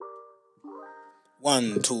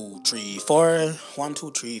One, two, three, four. 1,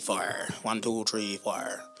 2, 3, 4. 1, 2, 3,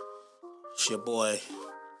 4. It's your boy.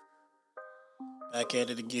 Back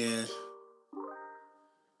at it again.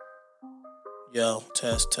 Yo,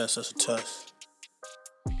 test, that's a test.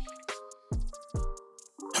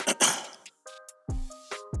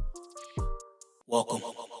 Welcome.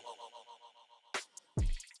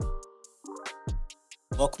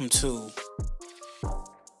 Welcome to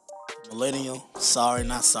Millennial Sorry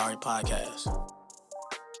Not Sorry podcast.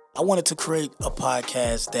 I wanted to create a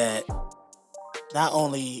podcast that not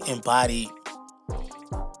only embodied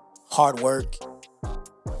hard work,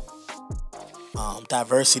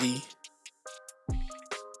 diversity,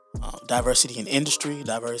 diversity in industry,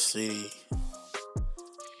 diversity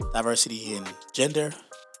in gender,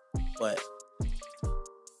 but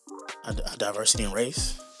diversity in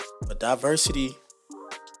race, but diversity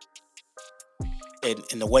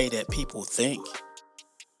in the way that people think.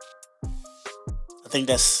 I think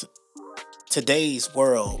that's today's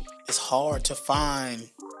world. It's hard to find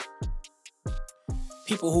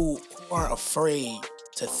people who aren't afraid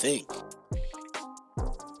to think,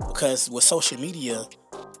 because with social media,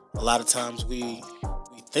 a lot of times we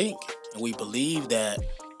think and we believe that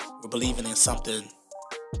we're believing in something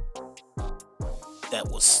that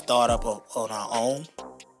was start up on our own,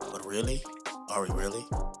 but really, are we really?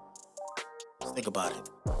 Let's think about it.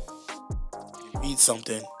 You read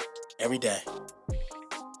something every day.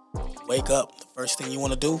 Wake up, the first thing you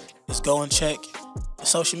want to do is go and check your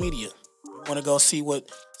social media. You want to go see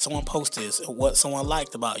what someone posted or what someone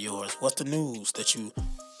liked about yours. What's the news that you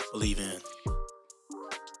believe in?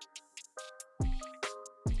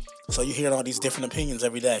 So you're hearing all these different opinions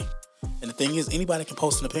every day. And the thing is, anybody can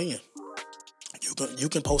post an opinion. You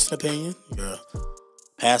can post an opinion. Your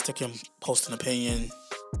pastor can post an opinion.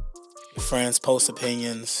 Your friends post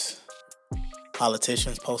opinions.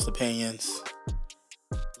 Politicians post opinions.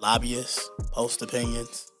 Lobbyists post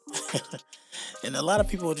opinions. And a lot of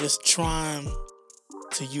people are just trying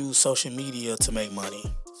to use social media to make money.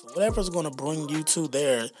 So whatever's going to bring you to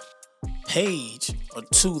their page or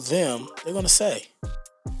to them, they're going to say.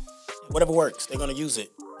 Whatever works, they're going to use it,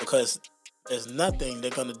 because there's nothing they're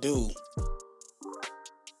going to do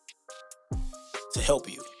to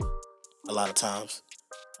help you. A lot of times,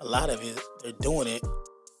 a lot of it, they're doing it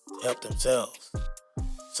to help themselves.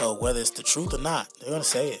 So whether it's the truth or not, they're going to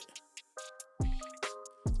say it.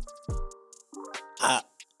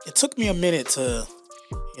 It took me a minute to,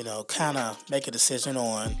 kind of make a decision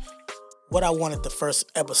on what I wanted the first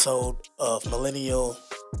episode of Millennial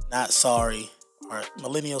Not Sorry, or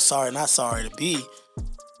Millennial Sorry Not Sorry to be,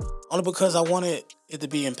 only because I wanted it to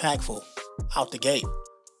be impactful out the gate.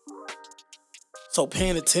 So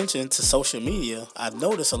paying attention to social media, I've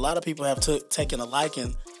noticed a lot of people have taken a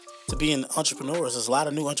liking to being entrepreneurs. There's a lot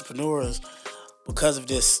of new entrepreneurs because of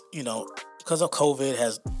this, because of COVID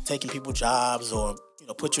has taken people jobs, or,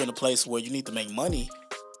 put you in a place where you need to make money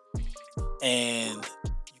and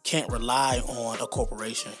you can't rely on a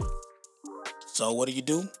corporation. So what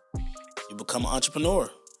do? You become an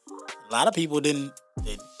entrepreneur. A lot of people didn't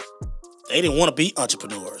want to be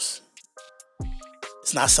entrepreneurs.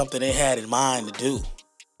 It's not something they had in mind to do.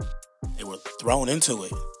 They were thrown into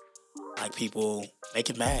it. Like people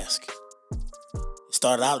making masks. It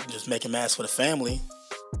started out just making masks for the family.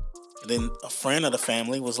 And then a friend of the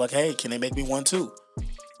family was like, hey, can they make me one too?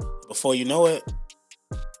 Before you know it,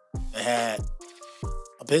 they had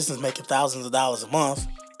a business making thousands of dollars a month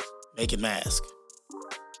making masks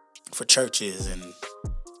for churches and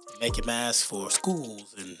making masks for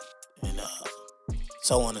schools and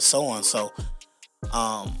so on and so on. So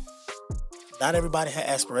not everybody had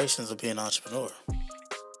aspirations of being an entrepreneur.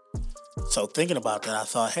 So thinking about that, I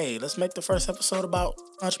thought, hey, let's make the first episode about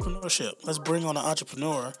entrepreneurship. Let's bring on an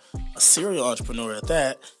entrepreneur, a serial entrepreneur at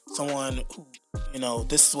that, someone who,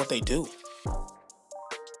 this is what they do.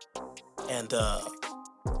 And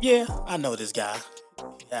yeah, I know this guy.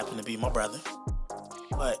 He happened to be my brother,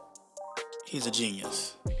 but he's a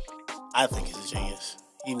genius. I think he's a genius.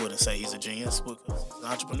 He wouldn't say he's a genius because he's an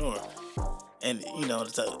entrepreneur. And,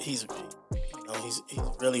 he's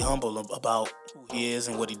really humble about who he is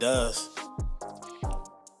and what he does.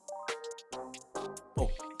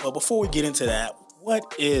 But before we get into that,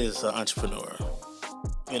 what is an entrepreneur?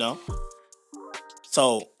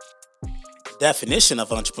 So, the definition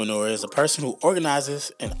of entrepreneur is a person who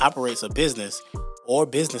organizes and operates a business or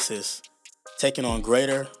businesses taking on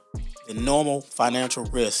greater than normal financial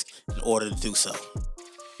risk in order to do so.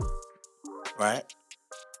 Right?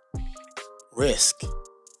 Risk. A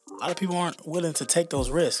lot of people aren't willing to take those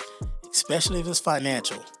risks, especially if it's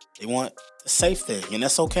financial. They want a safe thing, and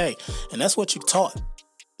that's okay. And that's what you're taught.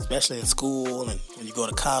 especially in school and when you go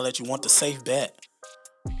to college, you want the safe bet.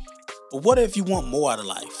 But what if you want more out of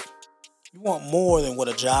life? You want more than what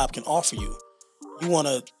a job can offer you. You want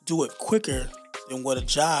to do it quicker than what a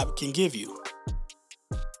job can give you.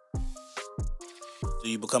 Do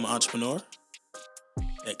you become an entrepreneur?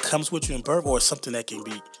 That comes with you in birth, or something that can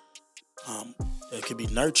be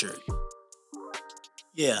nurtured?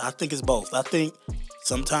 Yeah, I think it's both. I think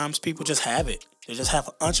sometimes people just have it. They just have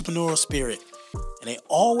an entrepreneurial spirit, and they are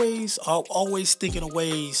always thinking of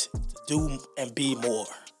ways to do and be more.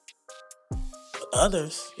 But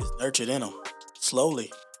others, it's nurtured in them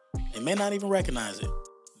slowly. They may not even recognize it.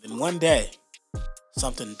 Then one day,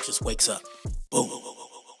 something just wakes up. Boom.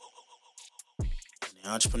 And the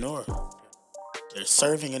entrepreneur, they're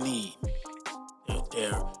serving a need.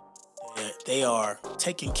 They are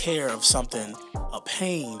taking care of something, a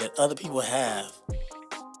pain that other people have.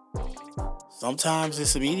 Sometimes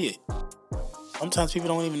it's immediate. Sometimes people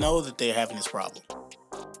don't even know that they're having this problem,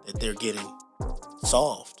 that they're getting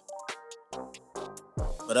solved.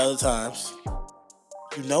 But other times,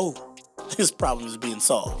 you know this problem is being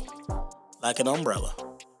solved. Like an umbrella.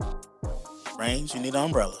 It rains, you need an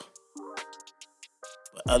umbrella.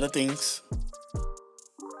 But other things,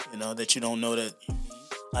 that you don't know that you need,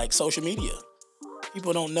 like social media.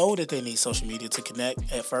 People don't know that they need social media to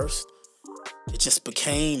connect at first. It just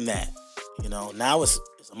became that. Now it's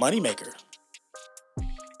a moneymaker.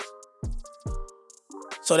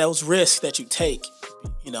 So those risks that you take,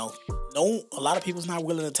 a lot of people's not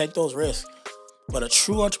willing to take those risks. But a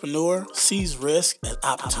true entrepreneur sees risk as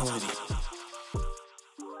opportunity.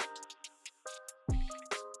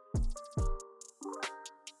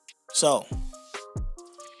 So,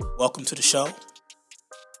 welcome to the show.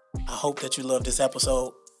 I hope that you love this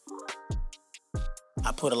episode.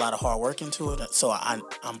 I put a lot of hard work into it, so I'm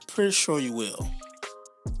pretty sure you will.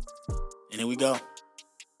 And here we go.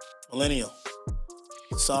 Millennial.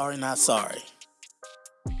 Sorry, not sorry.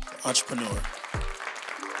 Entrepreneur.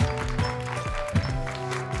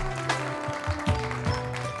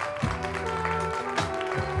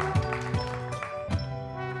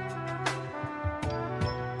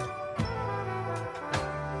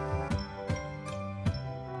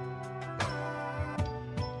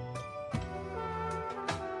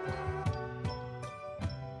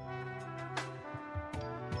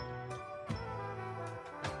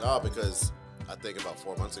 No, because I think about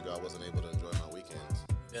 4 months ago, I wasn't able to enjoy my weekends.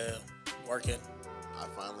 Yeah, working. I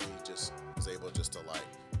finally just was able just to let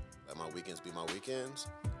my weekends be my weekends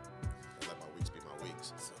and let my weeks be my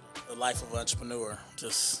weeks. So the life of an entrepreneur,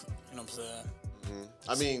 just, you know what I'm saying?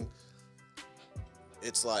 Mm-hmm. I mean,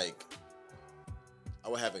 it's like I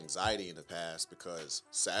would have anxiety in the past because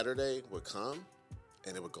Saturday would come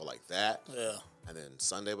and it would go like that. Yeah. And then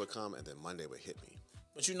Sunday would come and then Monday would hit me.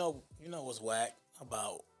 But you know what's whack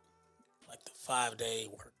about like the 5-day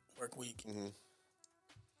work week? Mm-hmm.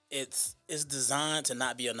 It's designed to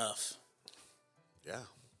not be enough. Yeah.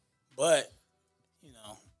 But,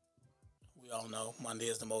 we all know Monday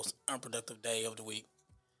is the most unproductive day of the week.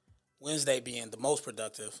 Wednesday being the most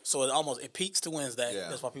productive. So it peaks to Wednesday. Yeah.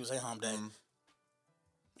 That's why people say hump day.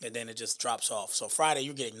 Mm-hmm. And then it just drops off. So Friday,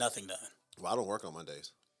 you're getting nothing done. Well, I don't work on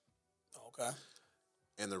Mondays. Okay.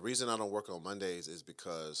 And the reason I don't work on Mondays is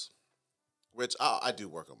because, which I do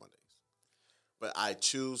work on Mondays, but I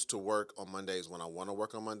choose to work on Mondays when I want to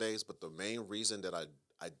work on Mondays. But the main reason that I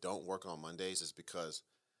don't work on Mondays is because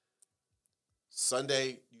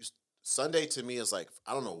Sunday to me is like,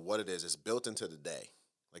 I don't know what it is. It's built into the day.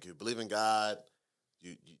 Like, if you believe in God,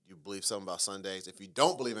 you believe something about Sundays. If you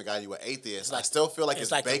don't believe in God, you're an atheist. I still feel like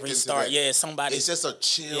it's like baked into the, yeah, somebody. It's just a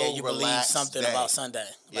chill, you believe something day. About Sunday.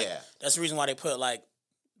 Like, yeah. That's the reason why they put, like,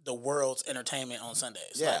 the world's entertainment on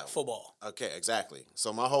Sundays. Yeah. Like football. Okay, exactly.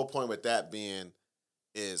 So my whole point with that being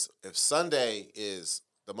is if Sunday is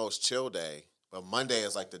the most chill day, but Monday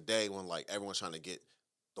is like the day when like everyone's trying to get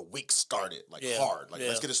the week started hard. Like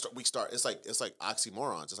let's get a week start. It's like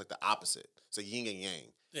oxymorons. It's like the opposite. It's a yin and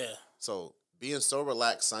yang. Yeah. So being so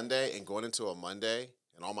relaxed Sunday and going into a Monday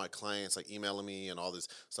and all my clients like emailing me and all this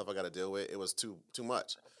stuff I got to deal with, it was too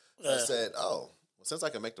much. I said, well, since I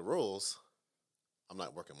can make the rules, I'm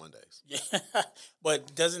not working Mondays. Yeah,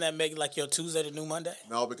 but doesn't that make like your Tuesday the new Monday?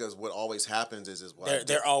 No, because what always happens is what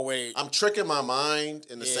they're always. I'm tricking my mind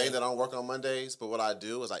into saying that I don't work on Mondays, but what I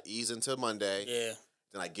do is I ease into Monday. Yeah.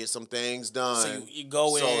 Then I get some things done. So you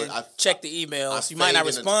go in, check the emails. You might not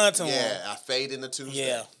respond to them. Yeah, I fade into Tuesday.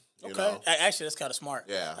 Yeah. Okay. Actually, that's kind of smart.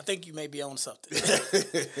 Yeah. I think you may be on something.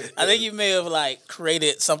 I think you may have like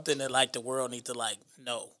created something that like the world needs to like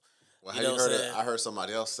know. Well, have you heard it? I heard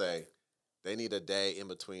somebody else say they need a day in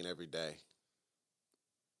between every day.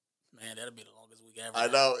 Man, that'll be the longest longest week ever. I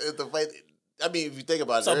know. I mean, if you think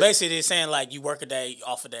about it. So basically, they're saying like you work a day,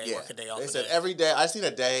 off a day, work a day, off a day. They said every day. I seen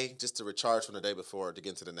a day just to recharge from the day before to get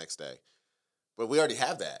into the next day. But we already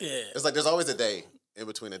have that. Yeah. It's like there's always a day in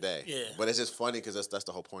between a day. Yeah. But it's just funny because that's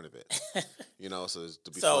the whole point of it. So it's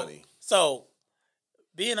to be funny. So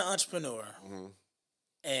being an entrepreneur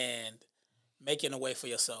and making a way for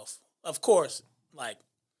yourself, of course, like,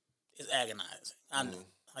 it's agonizing. I know.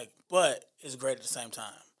 But it's great at the same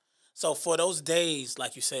time. So for those days,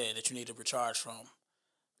 like you said, that you need to recharge from,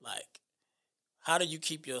 like, how do you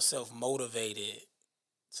keep yourself motivated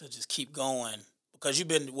to just keep going? Because you've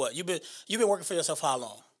been working for yourself how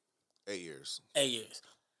long? 8 years. 8 years.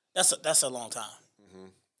 That's a long time.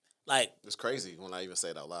 Like, it's crazy when I even say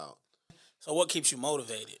it out loud. So what keeps you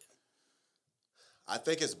motivated? I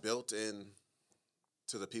think it's built in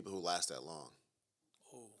to the people who last that long.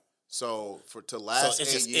 Ooh. So to last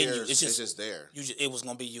 8 years, it's just there. It was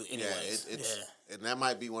gonna be you anyway. And that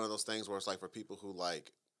might be one of those things where it's like for people who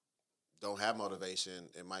like don't have motivation,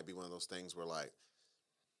 it might be one of those things where like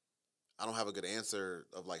I don't have a good answer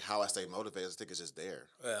of like how I stay motivated. I think it's just there.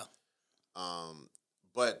 Yeah.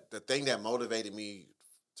 But the thing that motivated me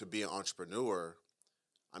to be an entrepreneur,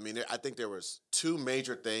 I mean, I think there was two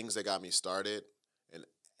major things that got me started,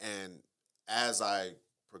 and as I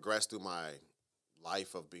progressed through my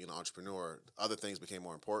life of being an entrepreneur, other things became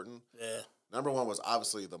more important. Yeah. Number one was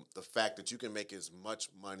obviously the fact that you can make as much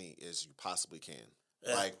money as you possibly can.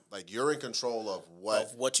 Yeah. Like you're in control of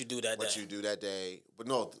what you do that day. But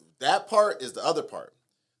no, that part is the other part.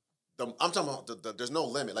 I'm talking about there's no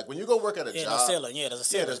limit. Like when you go work at a job, no ceiling. Yeah, there's a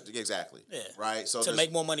ceiling. Yeah, exactly. Yeah. Right. So to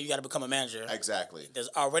make more money, you got to become a manager. Exactly. There's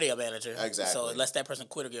already a manager. Exactly. So unless that person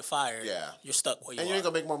quit or get fired, you're stuck where you are. And you ain't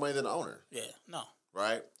gonna make more money than the owner. Yeah. No.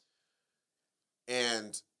 Right.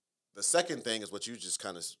 And the second thing is what you just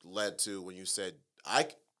kind of led to when you said I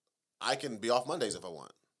can be off Mondays if I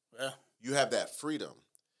want. Yeah. You have that freedom.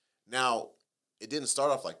 Now, it didn't start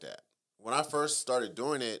off like that. When I first started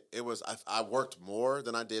doing it, it was I worked more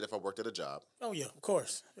than I did if I worked at a job. Oh yeah, of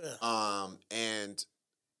course. Yeah. And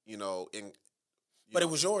but it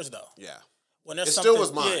was yours though. Yeah. When there's it still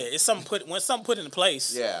was mine. Yeah, it's something put into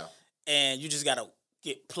place. Yeah. And you just gotta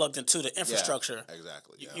get plugged into the infrastructure. Yeah,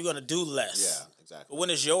 exactly. Yeah. You're gonna do less. Yeah, exactly. But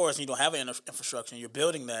when it's yours and you don't have an infrastructure and you're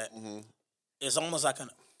building that, it's almost like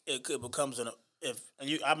it becomes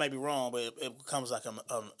I may be wrong, but it becomes like an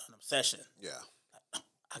obsession. Yeah.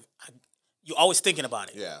 You're always thinking about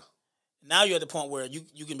it. Yeah. Now you're at the point where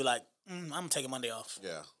you can be like, I'm taking Monday off.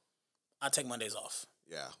 Yeah. I take Mondays off.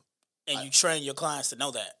 Yeah. And you train your clients to know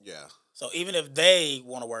that. Yeah. So even if they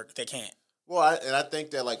want to work, they can't. Well, I think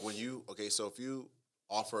that like when so if you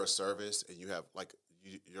offer a service and you have like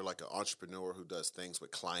you're like an entrepreneur who does things with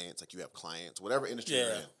clients, like you have clients, whatever industry you're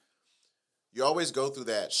in, you always go through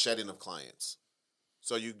that shedding of clients.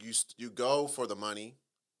 So you go for the money.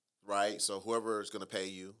 Right, so whoever is going to pay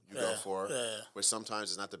you, go for, which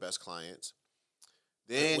sometimes is not the best clients.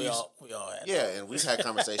 Then we all had and we've had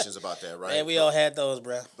conversations about that, right? Yeah, we all had those,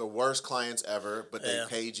 bro. The worst clients ever, but they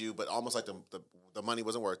paid you, but almost like the money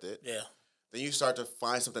wasn't worth it. Yeah. Then you start to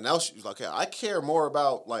find something else. You're like, okay, I care more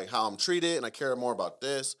about like how I'm treated, and I care more about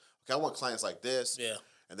this. Okay, I want clients like this. Yeah.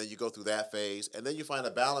 And then you go through that phase, and then you find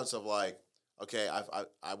a balance of like, okay,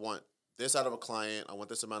 I want this out of a client. I want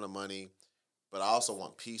this amount of money. But I also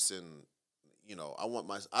want peace and, I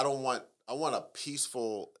want a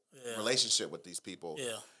peaceful relationship with these people.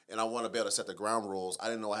 Yeah. And I want to be able to set the ground rules. I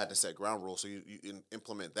didn't know I had to set ground rules, so you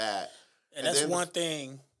implement that. And that's one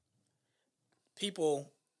thing people,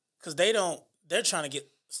 because they're trying to get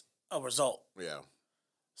a result. Yeah.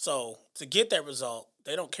 So to get that result,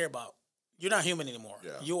 they don't care about, you're not human anymore.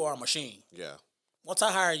 Yeah. You are a machine. Yeah. Once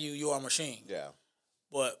I hire you, you are a machine. Yeah.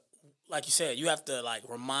 But like you said, you have to like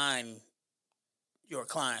remind your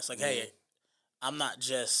clients, like, hey, I'm not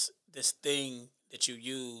just this thing that you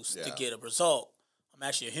use to get a result. I'm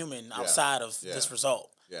actually a human outside of this result.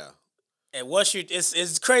 Yeah. And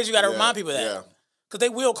it's crazy. You got to remind people of that. Because they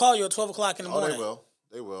will call you at 12 o'clock in the morning.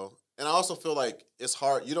 They will. And I also feel like it's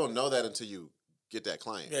hard. You don't know that until you get that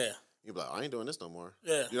client. Yeah. You're like, I ain't doing this no more.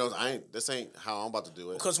 Yeah. This ain't how I'm about to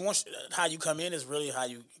do it. Because how you come in is really how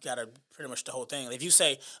you got to pretty much the whole thing. If you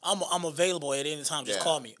say, I'm available at any time, just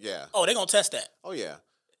call me. Yeah. Oh, they're going to test that. Oh, yeah.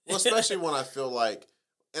 Well, especially when I feel like,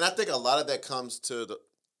 and I think a lot of that comes to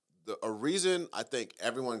a reason I think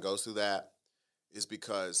everyone goes through that is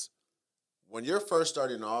because when you're first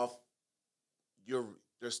starting off,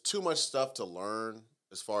 there's too much stuff to learn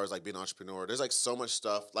as far as like being an entrepreneur. There's like so much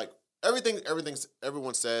stuff, like everything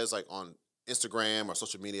everyone says like on Instagram or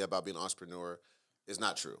social media about being an entrepreneur, is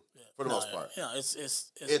not true for the most part. Yeah,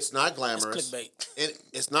 it's not glamorous. It's clickbait.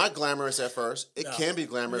 It's not glamorous at first. It can be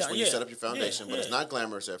glamorous when you set up your foundation, but it's not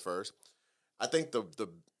glamorous at first. I think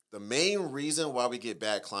the main reason why we get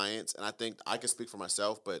bad clients, and I think I can speak for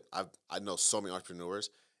myself, but I know so many entrepreneurs,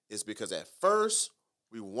 is because at first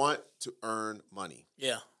we want to earn money.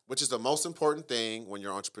 Yeah. Which is the most important thing when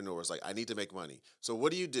you're entrepreneurs. Like, I need to make money. So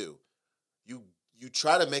what do? You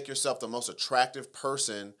try to make yourself the most attractive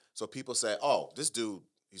person so people say, oh, this dude,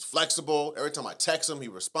 he's flexible. Every time I text him, he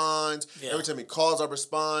responds. Yeah. Every time he calls, I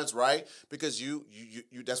responds, right? Because you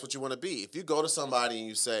that's what you want to be. If you go to somebody and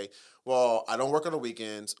you say, well, I don't work on the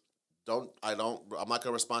weekends, I'm not going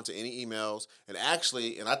to respond to any emails. And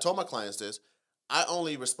actually, and I told my clients this, I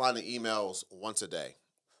only respond to emails once a day.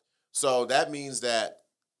 So that means that,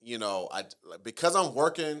 because I'm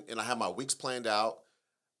working and I have my weeks planned out,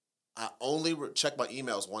 I only check my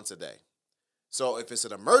emails once a day. So if it's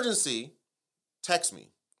an emergency, text me,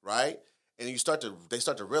 right? And they start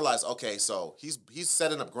to realize, okay, so he's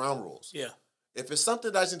setting up ground rules. Yeah. If it's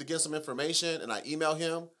something that I need to get some information and I email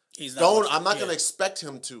him, I'm not going to expect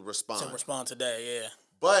him to respond. To respond today, yeah.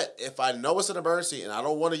 But if I know it's an emergency and I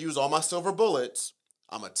don't want to use all my silver bullets,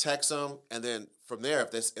 I'm going to text them, and then from there,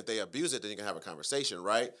 if they abuse it, then you can have a conversation,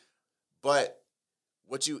 right? But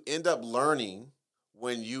what you end up learning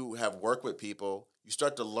when you have worked with people, you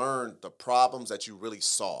start to learn the problems that you really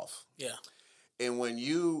solve. Yeah. And when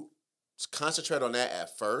you concentrate on that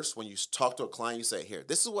at first, when you talk to a client, you say, here,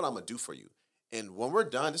 this is what I'm going to do for you. And when we're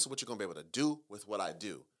done, this is what you're going to be able to do with what I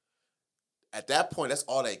do. At that point, that's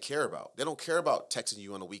all they care about. They don't care about texting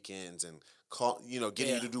you on the weekends and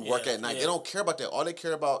getting you to do work at night. They don't care about that. All they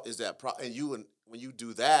care about is that. And when you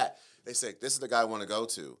do that, they say, this is the guy I want to go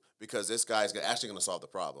to because this guy's actually going to solve the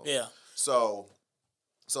problem. Yeah. So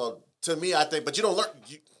to me, I think, but you don't learn.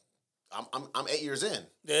 I'm 8 years in.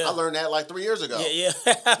 Yeah. I learned that like 3 years ago. Yeah.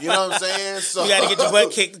 You know what I'm saying? So you got to get your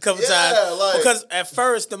butt kicked a couple times. Because at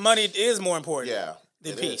first, the money is more important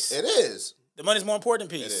than peace. It is. The money's more important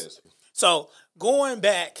than peace. It is. So going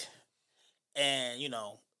back and,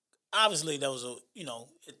 obviously there was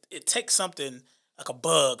it takes something like a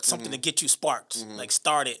bug, something to get you sparked, like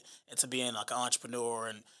started into being like an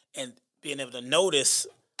entrepreneur and being able to notice,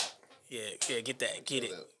 get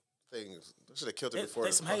it. Things. I should have killed it before.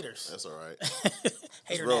 There's some haters. That's all right.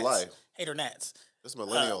 It's real life. Hater nats. This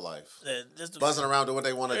millennial life. Buzzing around, doing what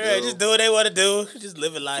they want to do. Just do what they want to do. Just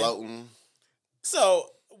living life. Floating. So,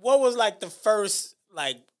 what was like the first,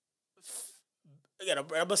 like,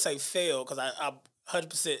 I must say fail, because I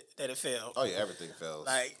 100% that it failed. Oh, yeah, everything fails.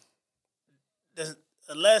 Like,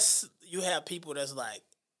 unless you have people that's like,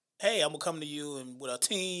 hey, I'm going to come to you and with a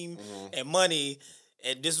team and money,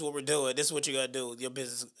 and this is what we're doing, this is what you're going to do, your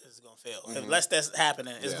business is going to fail. Unless that's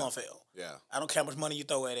happening, it's going to fail. Yeah. I don't care how much money you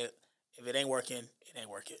throw at it. If it ain't working, it ain't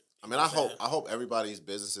working. I mean, I hope everybody's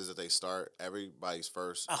businesses that they start, everybody's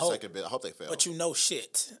second bit, I hope they fail. But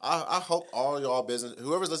shit. I hope all y'all business,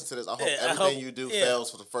 whoever's listening to this, I hope everything you do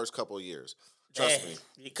fails for the first couple of years. Trust me.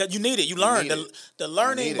 Because you need it. You learn. The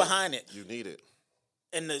learning behind it. You need it.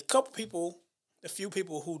 And the few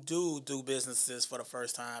people who do businesses for the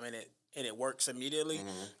first time and it works immediately,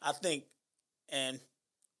 I think, and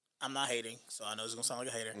I'm not hating, so I know it's going to sound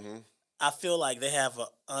like a hater, I feel like they have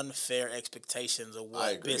unfair expectations of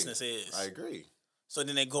what business is. I agree. So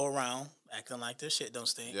then they go around acting like this shit don't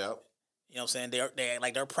stink. Yep. You know what I'm saying? They act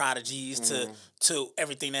like they're prodigies to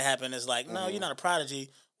everything that happened. It's like, no, you're not a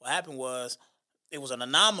prodigy. What happened was it was an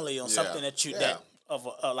anomaly on something like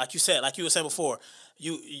you said, like you were saying before,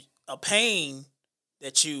 a pain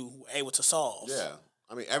that you were able to solve. Yeah.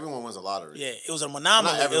 I mean, everyone wins a lottery. Yeah, it was an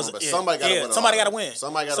anomaly. Not everyone, but somebody got to win. Somebody got to win.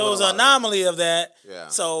 Somebody got to win. So it was an anomaly of that. Yeah.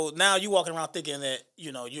 So now you walking around thinking that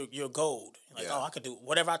you're gold. Like, I could do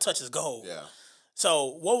whatever I touch is gold. Yeah.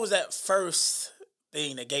 So what was that first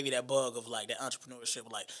thing that gave you that bug of like that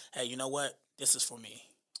entrepreneurship? Like, hey, you know what? This is for me.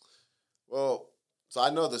 Well, so I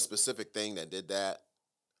know the specific thing that did that.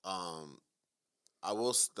 The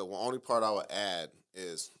only part I would add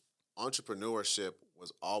is entrepreneurship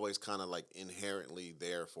was always kind of like inherently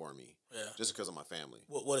there for me. Yeah. Just because of my family.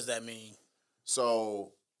 What does that mean?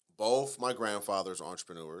 So both my grandfathers are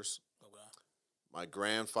entrepreneurs. Okay. My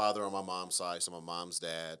grandfather on my mom's side, so my mom's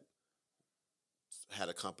dad, had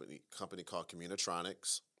a company called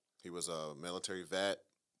Communitronics. He was a military vet,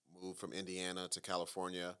 moved from Indiana to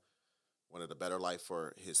California, wanted a better life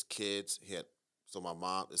for his kids. My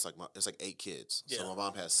mom, it's like 8 kids. Yeah. So my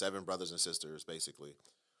mom has 7 brothers and sisters, basically.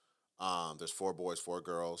 There's 4 boys, 4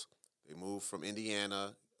 girls. They moved from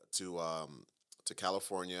Indiana to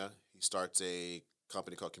California. He starts a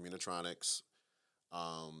company called Communitronics.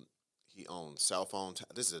 he owned cell phone.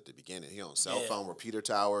 This is at the beginning. He owned cell phone repeater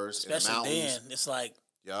towers especially in the mountains. then. It's like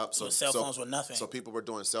yep. So cell phones were nothing. So people were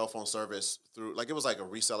doing cell phone service through like it was like a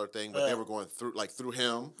reseller thing, but they were going through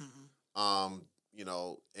him. Mm-hmm. You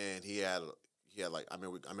know, and he had like I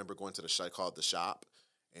remember going to the shop called The Shop,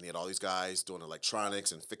 and he had all these guys doing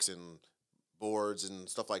electronics and fixing boards and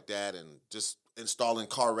stuff like that, and just installing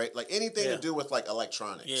like anything to do with like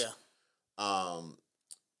electronics. Yeah.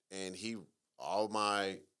 And all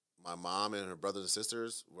my mom and her brothers and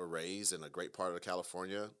sisters were raised in a great part of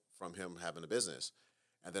California from him having a business.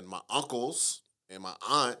 And then my uncles and my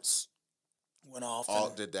aunts went off all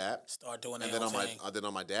did that. Start doing and their then own thing. Then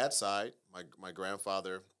on my dad's side, my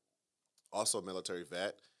grandfather, also a military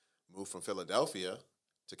vet, moved from Philadelphia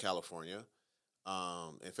to California.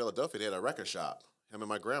 In Philadelphia, they had a record shop, him and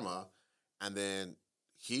my grandma. And then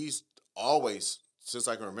he's always, since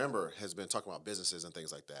I can remember, has been talking about businesses and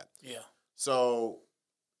things like that. Yeah. So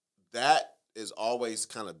that is always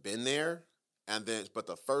kind of been there. And then, but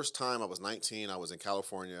the first time I was 19, I was in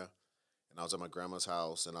California, and I was at my grandma's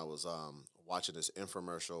house, and I was watching this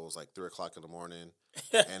infomercial. It was like 3:00 in the morning,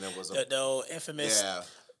 and it was the old infamous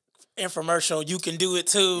infomercial. You can do it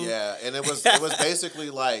too. Yeah, and it was basically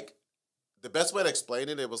like the best way to explain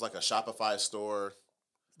it. It was like a Shopify store.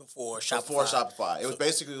 Before Shopify. It was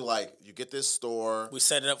basically like you get this store. We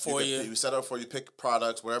set it up for you. We set it up for you. Pick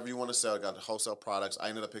products, whatever you want to sell. Got wholesale products. I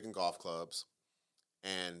ended up picking golf clubs.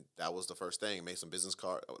 And that was the first thing. Made some business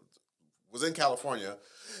card. Was in California.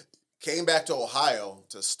 Came back to Ohio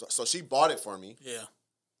so she bought it for me. Yeah.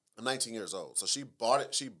 I'm 19 years old. So she bought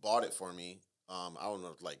it. She bought it for me. I don't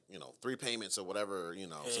know, like 3 payments or whatever. Yeah.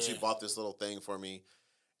 So she bought this little thing for me,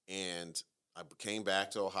 and I came back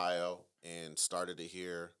to Ohio and started it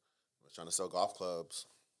here. I was trying to sell golf clubs.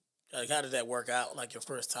 Like, how did that work out? Like your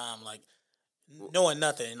first time, like knowing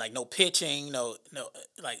nothing, like no pitching, no,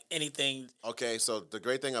 like anything. Okay, so the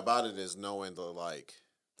great thing about it is knowing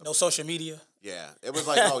no social media. Yeah, it was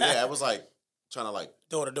like it was like trying to like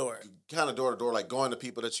door to door, kind of door to door, like going to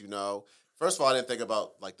people that you know. First of all, I didn't think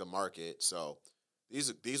about like the market, so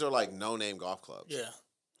these are like no name golf clubs. Yeah,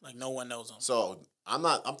 like no one knows them. So I'm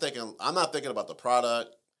not thinking about the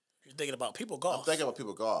product. You're thinking about people golf. I'm thinking about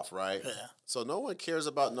people golf, right? Yeah. So no one cares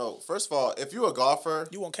about First of all, if you're a golfer,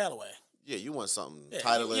 you want Callaway. Yeah, you want something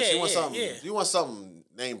Titleist. You want something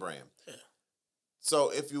name brand. Yeah.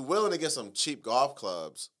 So if you're willing to get some cheap golf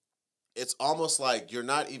clubs, it's almost like you're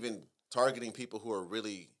not even targeting people who are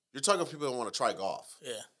really. You're targeting people who want to try golf.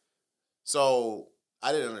 Yeah. So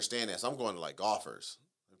I didn't understand that. So I'm going to like golfers,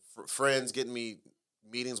 friends getting me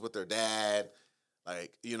meetings with their dad.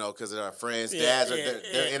 Like, because they're our friends. Dads,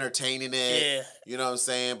 they're entertaining it. Yeah. You know what I'm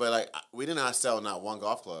saying? But, like, we did not sell not one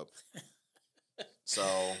golf club. So.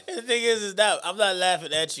 And the thing is that I'm not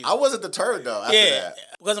laughing at you. I wasn't deterred, though, after that.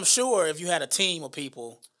 Because I'm sure if you had a team of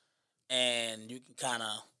people and you can kind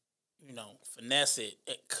of, finesse it,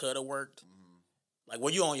 it could have worked. Mm-hmm. Like,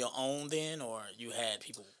 were you on your own then, or you had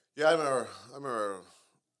people? Yeah, I remember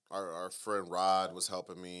our friend Rod was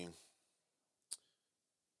helping me.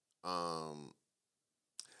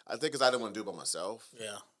 I think because I didn't want to do it by myself.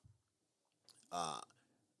 Yeah.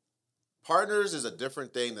 Partners is a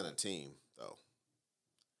different thing than a team, though.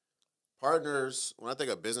 Partners, when I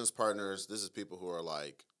think of business partners, this is people who are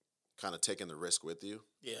like kind of taking the risk with you.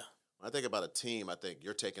 Yeah. When I think about a team, I think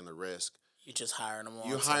you're taking the risk. You're just hiring them on.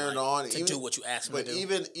 You're hiring on to do what you ask them to do.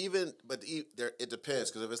 But it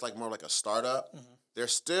depends, because if it's like more like a startup,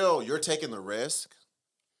 mm-hmm. You're taking the risk,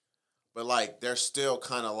 but like they're still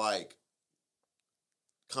kind of like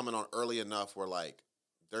coming on early enough where like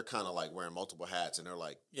they're kind of like wearing multiple hats, and they're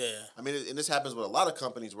like, yeah. I mean, and this happens with a lot of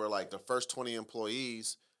companies where like the first 20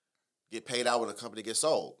 employees get paid out when a company gets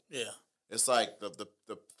sold. Yeah. It's like the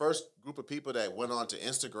first group of people that went on to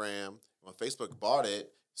Instagram when Facebook bought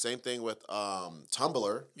it. Same thing with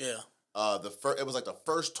Tumblr. Yeah. It was like the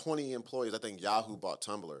first 20 employees. I think Yahoo bought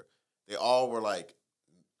Tumblr. They all were like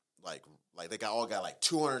they all got like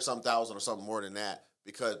 200-some thousand or something more than that,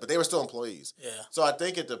 but they were still employees. Yeah. So I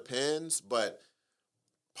think it depends, but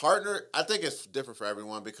partner, I think it's different for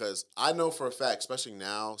everyone, because I know for a fact, especially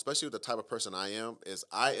now, especially with the type of person I am, is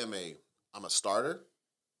I'm a starter.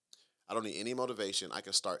 I don't need any motivation. I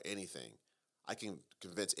can start anything. I can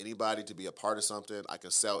convince anybody to be a part of something. I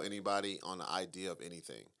can sell anybody on the idea of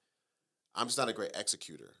anything. I'm just not a great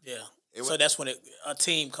executor. Yeah. So that's when a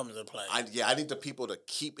team comes into play. I need the people to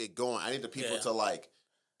keep it going. I need the people to like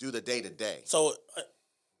do the day-to-day. So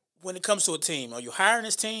when it comes to a team, are you hiring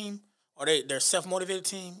this team? Or they're self-motivated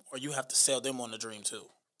team? Or you have to sell them on the dream too?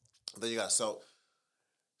 Then you got to sell,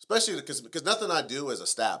 especially because nothing I do is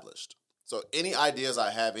established. So any ideas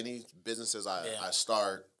I have, any businesses I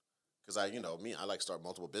start, because I like start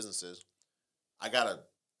multiple businesses.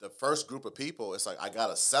 The first group of people, it's like I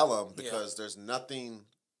gotta sell them because there's nothing.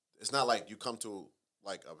 It's not like you come to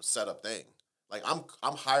like a setup thing. Like I'm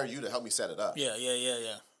hiring you to help me set it up. Yeah.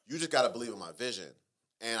 You just gotta believe in my vision,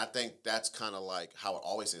 and I think that's kind of like how it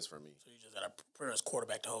always is for me. So you just gotta pretty much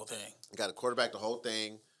quarterback the whole thing. Got to quarterback the whole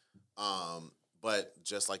thing, but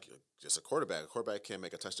just a quarterback can't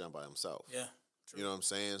make a touchdown by himself. Yeah, true. You know what I'm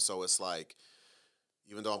saying? So it's like,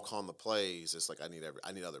 even though I'm calling the plays, it's like I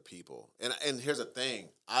need other people. And here's the thing,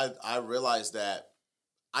 I realized that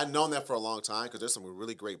I've known that for a long time because there's some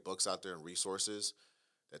really great books out there and resources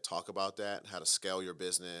that talk about that, how to scale your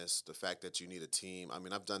business, the fact that you need a team. I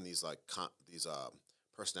mean, I've done these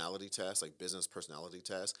personality tests, like business personality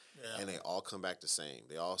tests, and they all come back the same.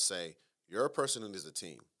 They all say you're a person who needs a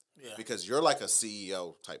team because you're like a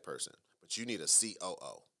CEO type person, but you need a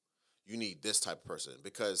COO. You need this type of person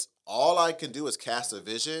because all I can do is cast a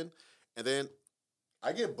vision, and then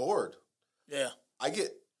I get bored. Yeah,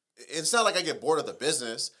 It's not like I get bored of the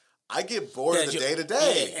business. I get bored of the day to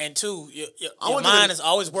day. And two, your mind is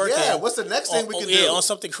always working. Yeah, what's the next thing we can do? Yeah, on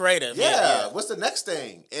something creative. Yeah, what's the next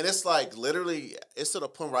thing? And it's like literally, it's to the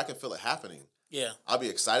point where I can feel it happening. Yeah. I'll be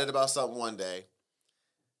excited about something one day.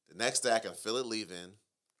 The next day I can feel it leaving.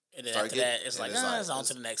 And then after that, it's on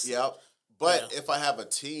to the next. Yep. But if I have a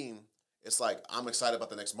team, it's like I'm excited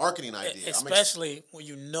about the next marketing idea. Especially when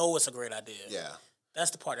you know it's a great idea. Yeah.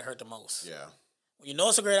 That's the part that hurt the most. Yeah. When you know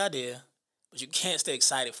it's a great idea, but you can't stay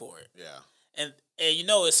excited for it. Yeah. And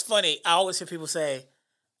it's funny. I always hear people say,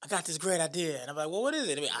 I got this great idea. And I'm like, well, what is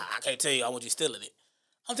it? I mean, I can't tell you. I want you stealing it.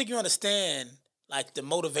 I don't think you understand, like, the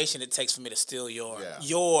motivation it takes for me to steal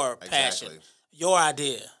your passion, your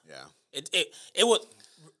idea. Yeah. It would,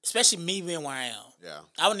 especially me being where I am. Yeah.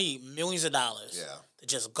 I would need millions of dollars to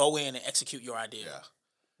just go in and execute your idea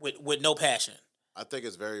with no passion. I think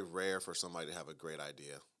it's very rare for somebody to have a great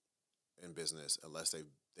idea in business unless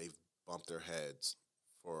they've bumped their heads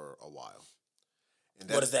for a while. And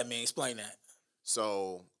what does that mean? Explain that.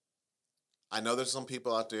 So I know there's some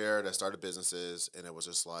people out there that started businesses and it was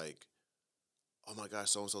just like, oh my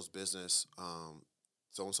gosh, so-and-so's business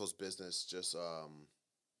just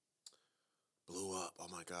blew up. Oh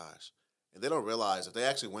my gosh. And they don't realize if they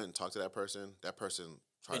actually went and talked to that person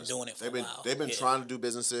been doing it for a while. They've been trying to do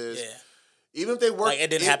businesses. Yeah. Even if they worked, it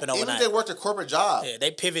didn't happen overnight. Even if they worked a corporate job,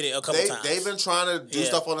 they pivoted a couple times. They've been trying to do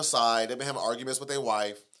stuff on the side. They've been having arguments with their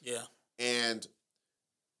wife. Yeah, and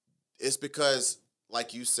it's because,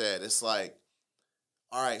 like you said, it's like,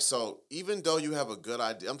 all right. So even though you have a good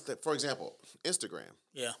idea, for example, Instagram.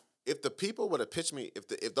 Yeah. If the people would have pitched me, if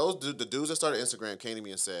the dudes that started Instagram came to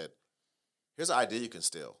me and said, "Here's an idea you can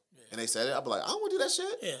steal," and they said it, I'd be like, I don't want to do that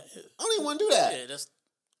shit. Yeah, I don't even want to do that. Yeah,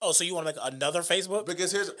 Oh, so you want to make another Facebook?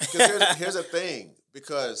 Because here's the thing.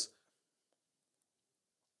 Because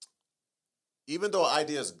even though an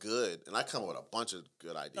idea is good, and I come up with a bunch of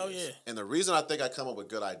good ideas. Oh, yeah. And the reason I think I come up with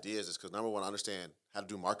good ideas is because, number one, I understand how to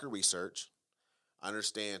do market research. I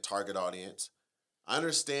understand target audience. I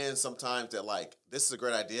understand sometimes that, like, this is a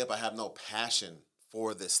great idea, but I have no passion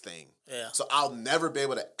for this thing. Yeah. So I'll never be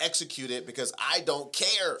able to execute it because I don't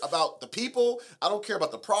care about the people. I don't care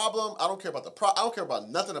about the problem. I don't care about I don't care about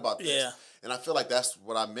nothing about this. Yeah. And I feel like that's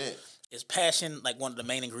what I meant. Is passion like one of the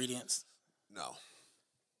main ingredients? No.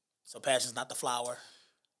 So passion's not the flower?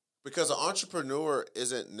 Because an entrepreneur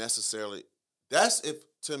isn't necessarily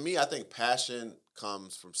to me, I think passion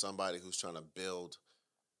comes from somebody who's trying to build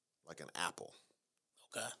like an apple.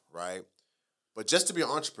 Okay. Right? But just to be an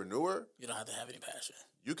entrepreneur, you don't have to have any passion.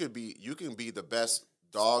 You can be the best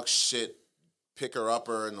dog shit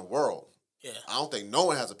picker-upper in the world. Yeah. I don't think no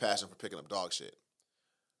one has a passion for picking up dog shit.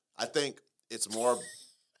 I think it's more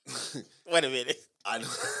Wait a minute. I know.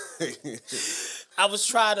 I was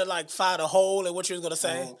trying to like find a hole in what you was gonna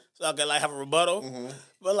say, so I could like have a rebuttal. Mm-hmm.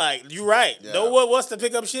 But like, you're right. Yeah. No one wants to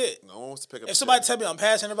pick up shit. No one wants to pick up. If somebody tell me I'm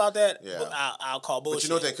passionate about that, I'll call bullshit. But you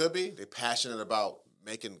know what they could be? They're passionate about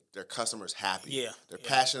making their customers happy. Yeah. They're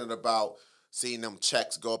passionate about seeing them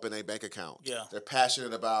checks go up in their bank account. Yeah. They're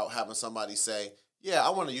passionate about having somebody say, "Yeah, I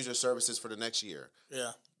want to use your services for the next year."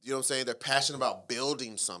 Yeah. You know what I'm saying? They're passionate about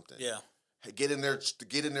building something. Yeah. Get in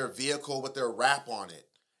their vehicle with their wrap on it.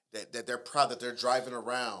 That they're proud that they're driving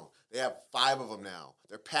around. They have 5 of them now.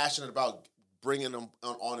 They're passionate about bringing them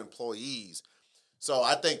on employees. So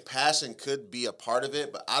I think passion could be a part of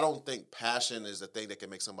it, but I don't think passion is the thing that can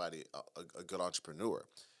make somebody a good entrepreneur.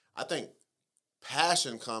 I think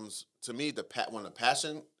passion comes, to me, when the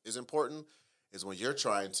passion is important is when you're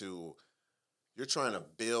trying to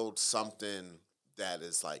build something that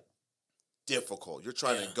is like difficult. You're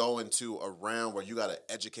trying to go into a realm where you got to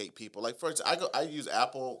educate people. Like, for example, I use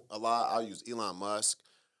Apple a lot. I use Elon Musk.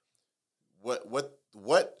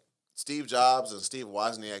 What Steve Jobs and Steve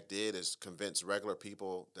Wozniak did is convince regular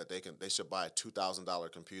people that they should buy a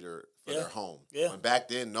 $2,000 computer for their home. Yeah. When back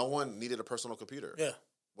then, no one needed a personal computer. Yeah.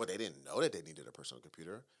 Well, they didn't know that they needed a personal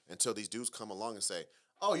computer until these dudes come along and say,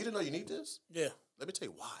 "Oh, you didn't know you need this? Yeah. Let me tell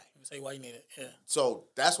you why. Let me tell you why you need it. Yeah. So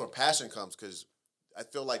that's where passion comes, because I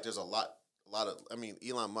feel like there's a lot of. I mean,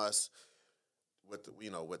 Elon Musk with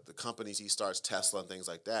the companies he starts, Tesla and things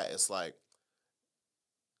like that. It's like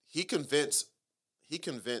he convinced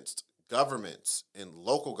governments and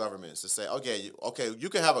local governments to say, okay, you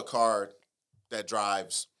can have a car that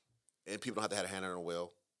drives, and people don't have to have a hand on the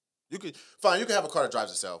wheel. You can have a car that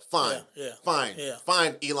drives itself. Fine. Yeah. Fine. Yeah.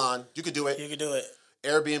 Fine, Elon. You could do it. You can do it.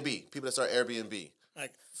 Airbnb. People that start Airbnb.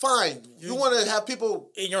 Like, fine. You want to have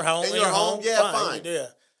people in your home. In your home? Yeah, fine. Yeah.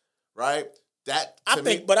 Right? That to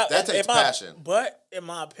me, but that takes passion. But in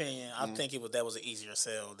my opinion, I think that was an easier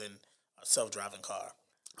sell than a self-driving car.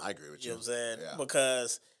 I agree with you. You know what I'm saying? Yeah.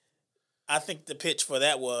 Because I think the pitch for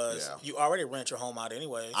that was you already rent your home out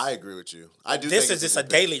anyway. I agree with you. I do. This is just a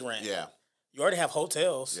daily rent. Yeah. You already have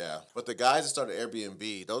hotels. Yeah. But the guys that started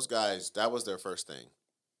Airbnb, those guys, that was their first thing.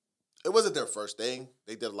 It wasn't their first thing.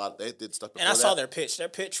 They did a lot. They did stuff before and I saw that. their pitch. Their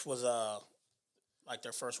pitch was like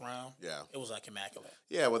their first round. Yeah. It was like immaculate.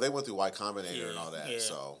 Yeah. Well, they went through Y Combinator and all that. Yeah.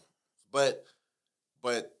 So, but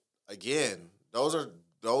again,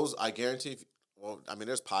 those I guarantee. Well, I mean,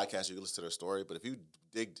 there's podcasts you can listen to their story, but if you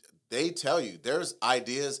dig, they tell you there's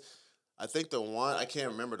ideas. I think I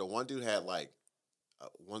can't remember. The one dude had like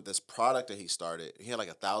this product that he started. He had like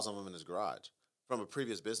 1,000 of them in his garage from a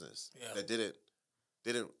previous business that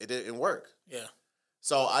didn't work. Yeah.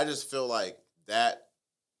 So I just feel like that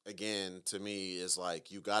again to me is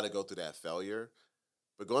like you got to go through that failure.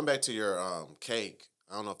 But going back to your cake,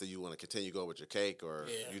 I don't know if you want to continue go with your cake or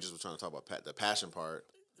you just were trying to talk about the passion part.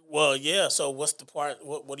 Well, yeah. So what's the part?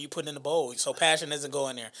 What do you put in the bowl? So passion doesn't go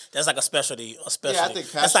in there. That's like a specialty. Yeah, I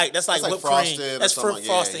think passion, that's like whipped cream. That's fruit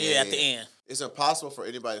frosting. At the end. It's impossible for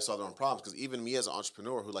anybody to solve their own problems because even me as an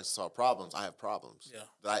entrepreneur who likes to solve problems, I have problems. Yeah.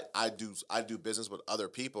 That I do business with other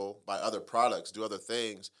people, buy other products, do other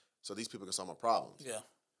things, so these people can solve my problems. Yeah.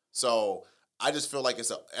 So I just feel like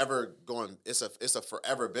it's a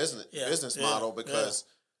forever business model because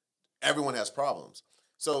everyone has problems.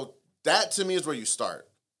 So that to me is where you start.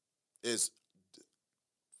 Is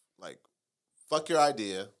like fuck your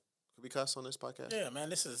idea. Could we cuss on this podcast? Yeah, man.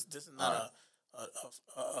 This is not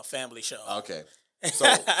a family show. Okay.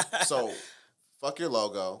 So fuck your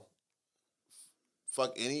logo.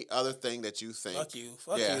 Fuck any other thing that you think. Fuck you.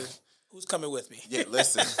 Fuck you. Who's coming with me? Yeah,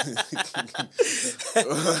 listen.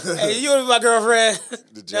 Hey, you want to be my girlfriend?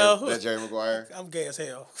 That Jerry Maguire? I'm gay as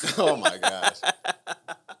hell. Oh my gosh.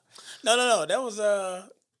 No. That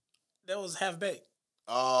was Half Baked.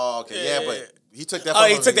 Oh, okay. Yeah, but he took that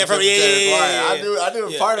from took that from Jerry Maguire. I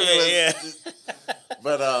knew part of it was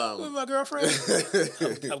But who's my girlfriend?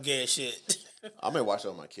 I'm gay as shit. I may watch it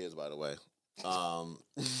with my kids, by the way.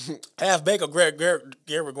 Half Baked or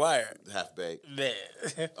Gary Maguire? Half Baked. Man.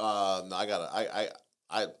 No,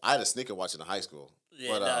 I had a sneaker watching in high school.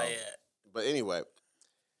 Yeah, But anyway,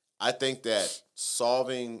 I think that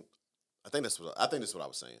I think that's what I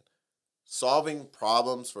was saying. Solving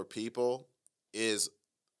problems for people is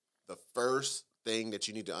the first thing that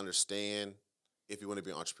you need to understand if you want to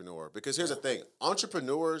be an entrepreneur. Because here's the thing.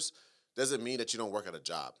 Entrepreneurs doesn't mean that you don't work at a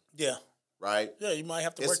job. Yeah. Right? Yeah, you might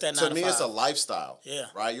have to work that 9 to 5. To me, it's a lifestyle. Yeah.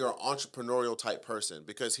 Right? You're an entrepreneurial type person.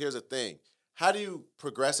 Because here's the thing. How do you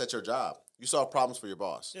progress at your job? You solve problems for your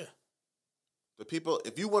boss. Yeah. The people,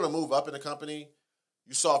 if you want to move up in a company,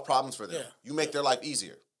 you solve problems for them. Yeah. You make their life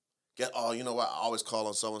easier. You know what? I always call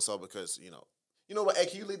on so-and-so because, you know what? Hey,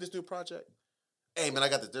 can you lead this new project? Hey, man,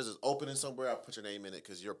 there's this opening somewhere. I'll put your name in it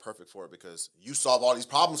because you're perfect for it because you solve all these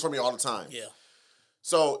problems for me all the time. Yeah.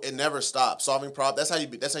 So it never stops. Solving problems. That's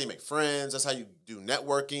how you make friends. That's how you do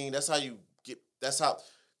networking. That's how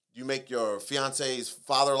you make your fiance's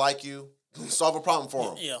father like you. Solve a problem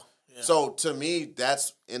for him. Yeah. So to me,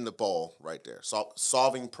 that's in the bowl right there.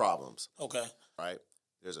 Solving problems. Okay. Right?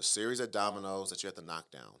 There's a series of dominoes that you have to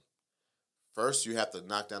knock down. First, you have to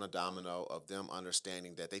knock down a domino of them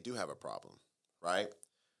understanding that they do have a problem. Right?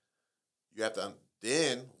 You have to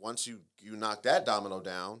then once you knock that domino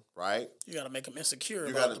down, right? You got to make them insecure.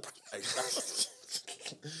 You got to.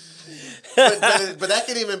 but that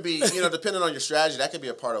can even be, depending on your strategy, that could be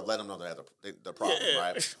a part of letting them know they have the problem,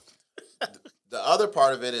 right? The other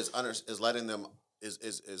part of it is letting them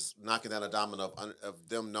is knocking down a domino of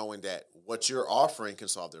them knowing that what you're offering can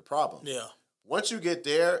solve their problem. Yeah. Once you get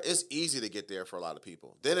there, it's easy to get there for a lot of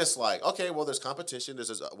people. Then it's like, okay, well, there's competition. There's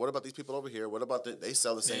this, what about these people over here? What about they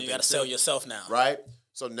sell the same thing? You got to sell yourself now. Right?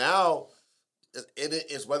 So now,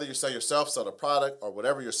 it is whether you sell yourself, sell the product, or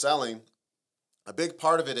whatever you're selling, a big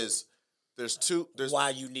part of it is there's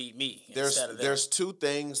why you need me. There's two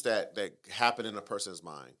things that happen in a person's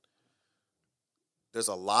mind. There's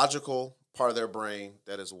a logical part of their brain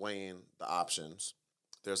that is weighing the options.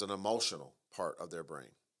 There's an emotional part of their brain.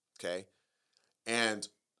 Okay? And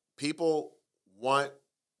people want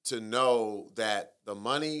to know that the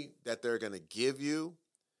money that they're going to give you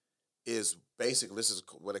is basically, this is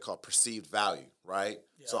what they call perceived value, right?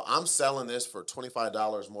 Yeah. So I'm selling this for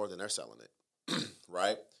 $25 more than they're selling it,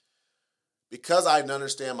 right? Because I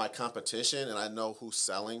understand my competition and I know who's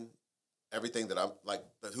selling everything that I'm like,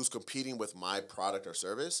 who's competing with my product or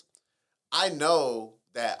service, I know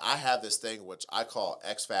that I have this thing which I call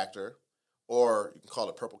X Factor, or you can call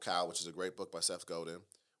it Purple Cow, which is a great book by Seth Godin,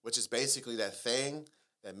 which is basically that thing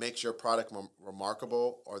that makes your product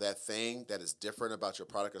remarkable, or that thing that is different about your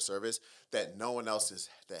product or service that no one else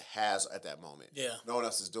has at that moment. Yeah. No one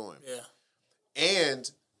else is doing. Yeah.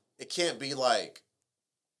 And it can't be like,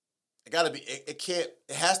 it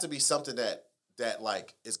has to be something that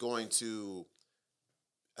like is going to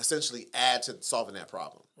essentially add to solving that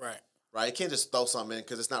problem. Right. Right? It can't just throw something in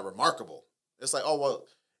because it's not remarkable. It's like, oh, well,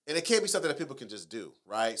 and it can't be something that people can just do,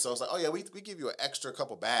 right? So it's like, oh yeah, we give you an extra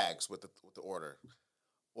couple bags with the order.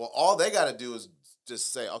 Well, all they got to do is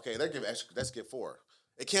just say, okay, they're giving extra, let's get 4.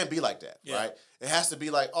 It can't be like that, right? It has to be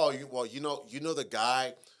like, oh, you know the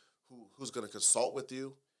guy who's going to consult with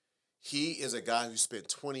you. He is a guy who spent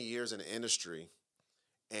 20 years in the industry,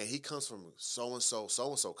 and he comes from so and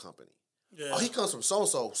so company. Yeah. Oh, he comes from so and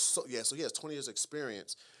so. So he has 20 years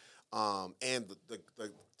experience. And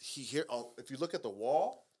if you look at the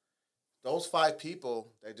wall, those 5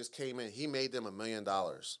 people that just came in, he made them $1 million.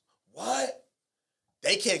 What?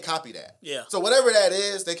 They can't copy that. Yeah. So whatever that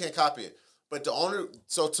is, they can't copy it. But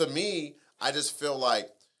so to me, I just feel like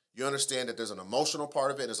you understand that there's an emotional part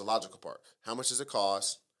of it and there's a logical part. How much does it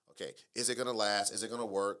cost? Okay. Is it going to last? Is it going to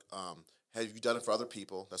work? Have you done it for other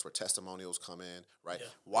people? That's where testimonials come in, right? Yeah.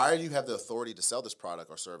 Why do you have the authority to sell this product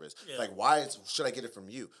or service? Yeah. Like, why should I get it from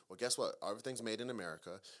you? Well, guess what? Everything's made in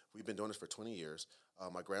America. We've been doing this for 20 years.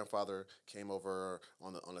 My grandfather came over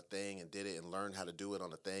on a thing and did it and learned how to do it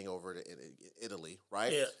on a thing over in Italy,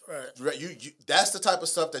 right? Yeah, right. You that's the type of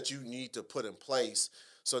stuff that you need to put in place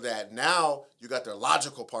so that now you got their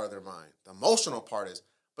logical part of their mind. The emotional part is,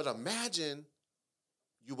 but imagine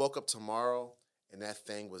you woke up tomorrow and that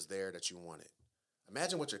thing was there that you wanted.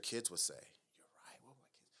 Imagine what your kids would say. You're right. What would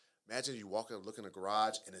my kids? Imagine you walk up, look in the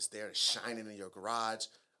garage, and it's there, it's shining in your garage.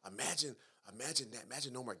 Imagine that.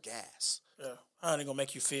 Imagine no more gas. Yeah. How are they gonna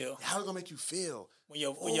make you feel? How are they gonna make you feel?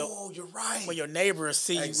 You're right. When your neighbors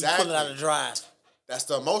see you pull it out of the drive. That's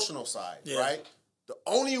the emotional side, right? The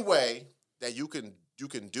only way that you can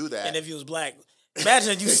do that. And if you was black,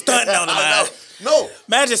 imagine you stunting on him. No.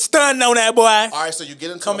 Imagine stunting on that boy. All right, so you get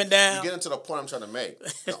into down. You get into the point I'm trying to make.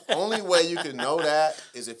 The only way you can know that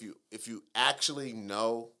is if you actually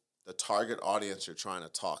know the target audience you're trying to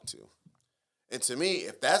talk to. And to me,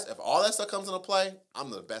 if all that stuff comes into play, I'm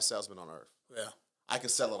the best salesman on earth. Yeah. I can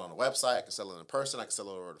sell it on a website. I can sell it in person. I can sell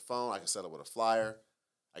it over the phone. I can sell it with a flyer.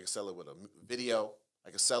 I can sell it with a video. I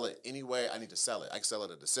can sell it any way I need to sell it. I can sell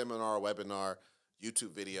it at a seminar, webinar,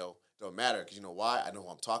 YouTube video. Don't matter, because you know why? I know who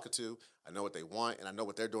I'm talking to. I know what they want, and I know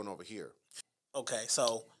what they're doing over here. Okay,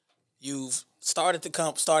 so you've started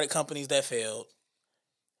companies that failed.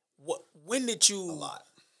 When did you? A lot.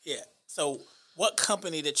 Yeah. So what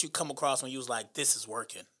company that you come across when you was like, this is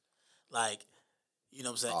working? Like, you know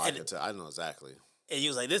what I'm saying? Oh, I can tell. I know exactly. And you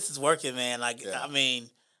was like, this is working, man. Like, yeah. I mean,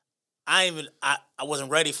 I wasn't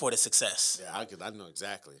ready for the success. Yeah, I know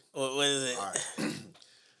exactly. What is it? All right.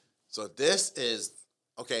 So this is,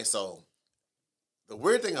 okay, so the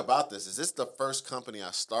weird thing about this is the first company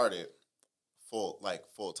I started full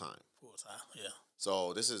time. Full time, yeah.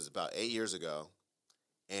 So this is about 8 years ago.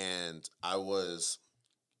 And I was,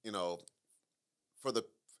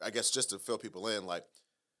 I guess just to fill people in, like,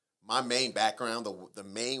 my main background, the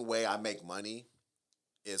main way I make money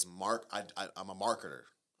is I'm a marketer.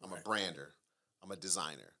 I'm a brander. I'm a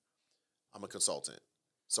designer. I'm a consultant.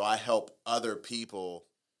 So I help other people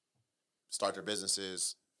start their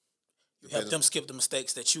businesses. You help them skip the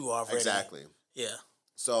mistakes that you already. Exactly. Yeah.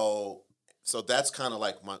 So that's kind of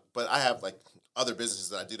like but I have like other businesses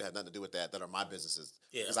that I do that have nothing to do with that are my businesses.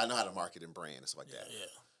 Yeah. Because I know how to market and brand and stuff like that. Yeah.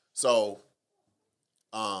 So,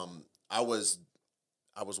 I was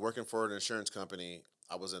working for an insurance company.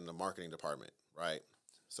 I was in the marketing department, right?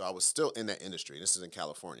 So I was still in that industry. This is in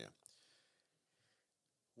California.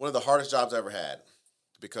 one of the hardest jobs I ever had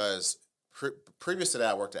because previous to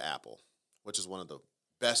that, I worked at Apple, which is one of the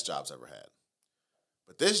best jobs I ever had.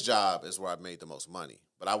 But this job is where I made the most money.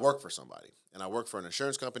 But I work for somebody, and I work for an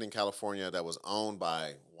insurance company in California that was owned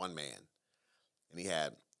by one man, and he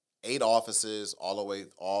had 8 offices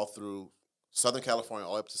all through Southern California,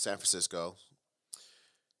 all the way up to San Francisco.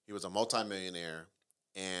 He was a multimillionaire,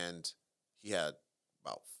 and he had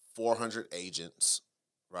about 400 agents,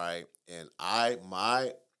 right? And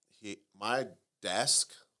my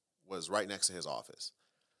desk was right next to his office.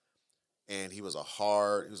 And he was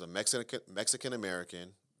a Mexican American,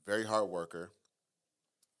 very hard worker.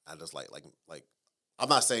 I just like I'm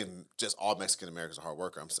not saying just all Mexican Americans are hard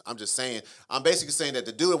workers. I'm just saying I'm basically saying that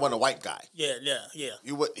the dude wasn't a white guy. Yeah.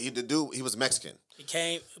 He was Mexican. He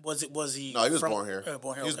came. Was he? No, he was born here.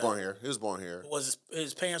 Born here. He was born here. Was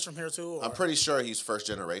his parents from here too? Or? I'm pretty sure he's first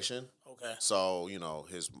generation. Okay. So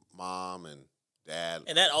his mom and dad.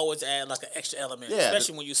 And that always adds like an extra element,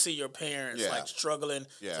 especially when you see your parents like struggling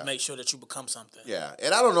to make sure that you become something. Yeah,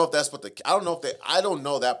 and I don't know if that's what I don't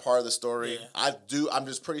know that part of the story. Yeah. I'm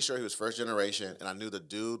just pretty sure he was first generation, and I knew the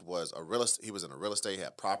dude was he was in a real estate, he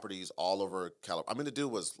had properties all over California. I mean, the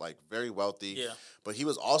dude was like very wealthy. Yeah. But he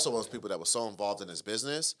was also one of those people that was so involved in his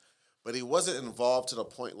business, but he wasn't involved to the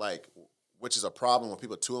point which is a problem when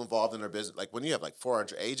people are too involved in their business. Like when you have like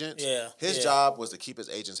 400 agents, his job was to keep his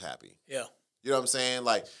agents happy. Yeah. You know what I'm saying?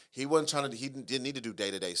 Like he didn't need to do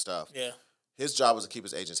day-to-day stuff. Yeah. His job was to keep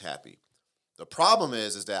his agents happy. The problem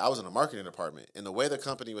is that I was in the marketing department, and the way the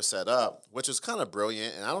company was set up, which was kind of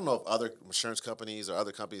brilliant, and I don't know if other insurance companies or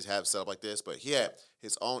other companies have set up like this, but he had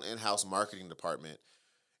his own in-house marketing department,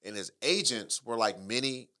 and his agents were like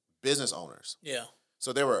mini business owners. Yeah.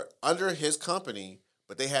 So they were under his company,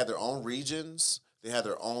 but they had their own regions. They had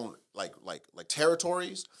their own like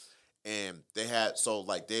territories. And they had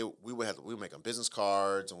we would make them business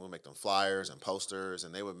cards, and we would make them flyers and posters,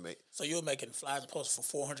 and they would make. So you were making flyers and posters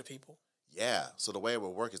for 400 people. Yeah. So the way it would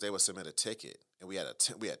work is they would submit a ticket, and we had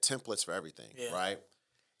templates for everything, right?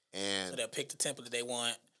 And so they'll pick the template that they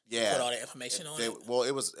want. Yeah. Put all that information on it. Well,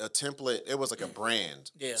 it was a template. It was like a brand.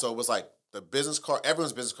 Yeah. So it was like the business card.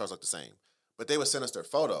 Everyone's business cards looked the same, but they would send us their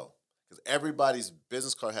photo because everybody's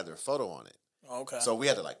business card had their photo on it. Okay. So we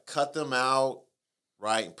had to cut them out.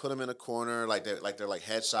 Right, and put them in a corner, they're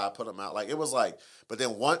headshot, put them out. It was but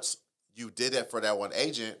then once you did that for that one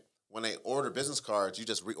agent, when they order business cards, you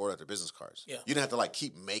just reorder their business cards. Yeah. You didn't have to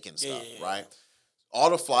keep making stuff, yeah. right? All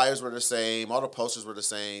the flyers were the same, all the posters were the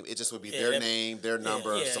same. It just would be their name, their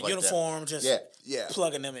number, stuff like that. Uniform, just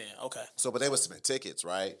plugging them in. Okay. So, but they would submit tickets,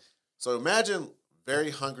 right? So imagine very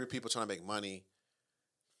hungry people trying to make money.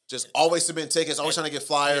 Just always submitting tickets, always trying to get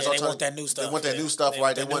flyers. They want that new stuff. They want that new stuff,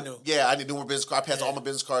 right? I need new more business cards. I passed all my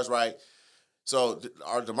business cards, right? So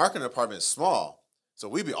the marketing department is small, so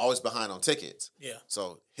we'd be always behind on tickets. Yeah.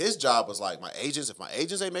 So his job was if my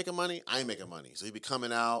agents ain't making money, I ain't making money. So he'd be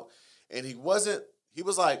coming out, and he was like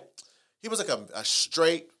a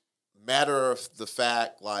straight matter of the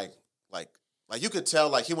fact, like you could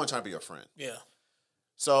tell he wasn't trying to be your friend. Yeah.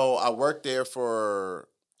 So I worked there for.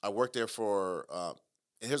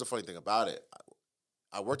 And here's the funny thing about it.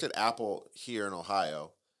 I worked at Apple here in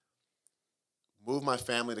Ohio, moved my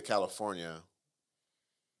family to California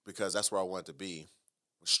because that's where I wanted to be.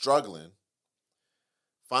 Was struggling.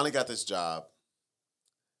 Finally got this job.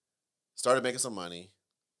 Started making some money.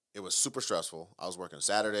 It was super stressful. I was working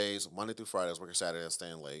Saturdays, Monday through Friday. I was working Saturdays,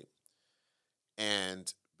 staying late.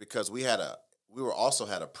 And because we also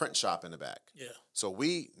had a print shop in the back. Yeah. So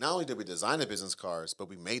we not only did we design the business cards, but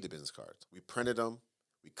we made the business cards. We printed them.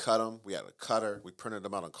 We cut them. We had a cutter. We printed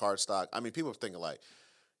them out on cardstock. I mean, people were thinking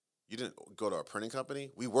you didn't go to a printing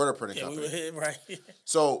company. We were a printing company. We were, right.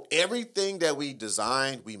 So everything that we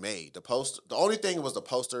designed, we made. The only thing was the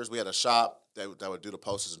posters. We had a shop that would do the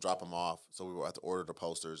posters and drop them off. So we would have to order the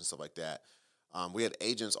posters and stuff like that. We had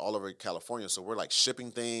agents all over California. So we're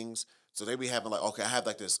shipping things. So they'd be having I have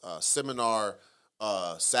this seminar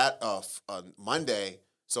Monday.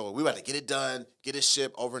 So we had to get it done, get it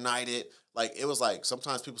shipped, overnight it. It was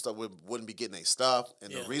sometimes people wouldn't be getting their stuff.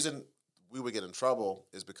 And the reason we would get in trouble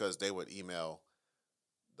is because they would email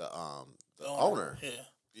the owner.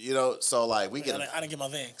 Yeah. So I didn't get my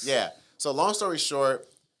things. Yeah. So long story short,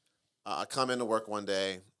 I come into work one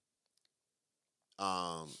day.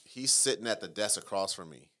 He's sitting at the desk across from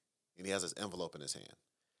me, and he has this envelope in his hand.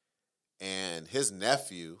 And his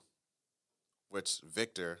nephew, which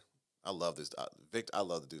Victor... I love this. I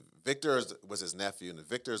love the dude. Victor was his nephew, and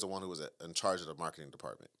Victor is the one who was in charge of the marketing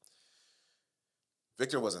department.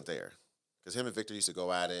 Victor wasn't there because him and Victor used to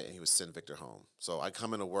go at it, and he would send Victor home. So I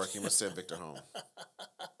come into work, he would send Victor home.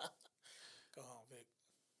 Go home, Vic.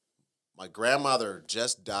 My grandmother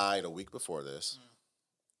just died a week before this,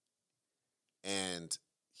 and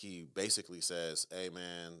he basically says, "Hey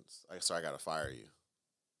man, sorry, I gotta fire you."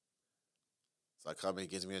 So I come in, he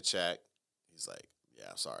gives me a check. He's like, "Yeah,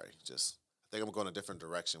 I'm sorry. Just I think I'm going a different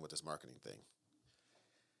direction with this marketing thing."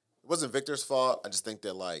 It wasn't Victor's fault. I just think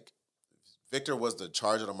that like Victor was the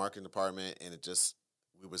charge of the marketing department, and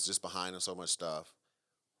we was just behind on so much stuff.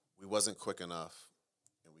 We wasn't quick enough,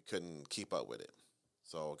 and we couldn't keep up with it.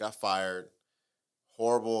 So got fired.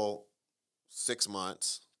 Horrible 6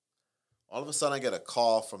 months. All of a sudden, I get a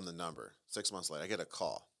call from the number. 6 months later, I get a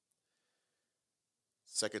call.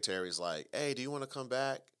 Secretary's like, "Hey, do you want to come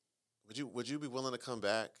back? Would you be willing to come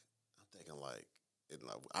back?" I'm thinking like,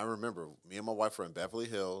 I remember me and my wife were in Beverly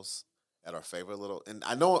Hills at our favorite little, and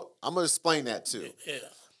I know I'm gonna explain that too. Yeah.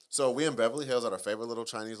 So we in Beverly Hills at our favorite little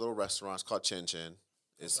Chinese little restaurant. It's called Chin Chin.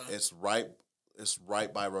 It's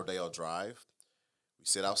right by Rodeo Drive. We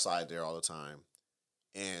sit outside there all the time,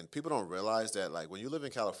 and people don't realize that like when you live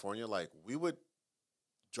in California, like we would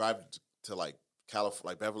drive to like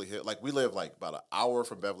Beverly Hills. Like we live like about an hour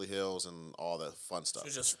from Beverly Hills and all the fun stuff. So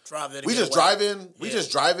just drive there. We just drive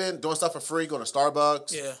in, doing stuff for free, going to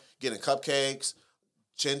Starbucks, getting cupcakes,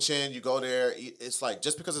 Chin Chin. You go there. It's like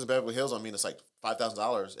just because it's Beverly Hills, I mean it's like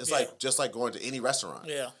 $5,000. It's like just like going to any restaurant.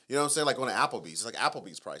 Yeah, you know what I'm saying? Like going to Applebee's. It's like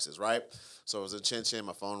Applebee's prices, right? So it was in Chin Chin.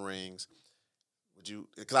 My phone rings. Would you?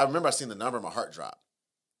 Because I remember I seen the number, my heart dropped.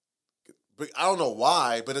 But I don't know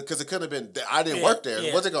why, but because it couldn't have been. I didn't work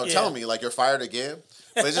there. What's it gonna tell me? Like you're fired again?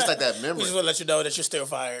 But it's just like that memory. We just want to let you know that you're still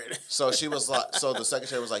fired. So she was like, so the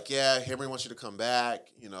secretary was like, "Yeah, Henry wants you to come back.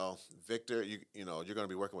 You know, Victor, you know, you're gonna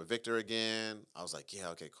be working with Victor again." I was like, "Yeah,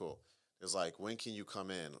 okay, cool." It's like, when can you come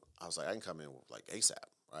in? I was like, I can come in like ASAP,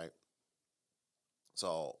 right?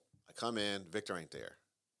 So I come in, Victor ain't there.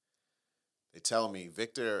 They tell me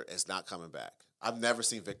Victor is not coming back. I've never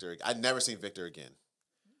seen Victor. I'd never seen Victor again.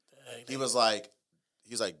 He's like,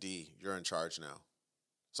 D, you're in charge now.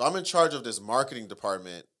 So I'm in charge of this marketing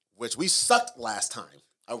department, which we sucked last time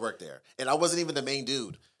I worked there. And I wasn't even the main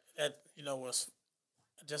dude. That, was,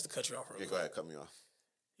 just to cut you off real quick. Go ahead, cut me off.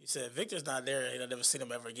 You said Victor's not there and I've never seen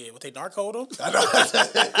him ever again. Would they narcode him? I know.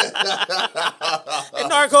 They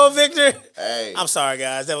narcode Victor? Hey. I'm sorry,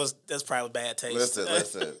 guys. That's probably bad taste.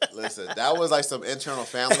 Listen. That was like some internal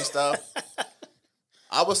family stuff.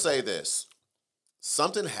 I will say this.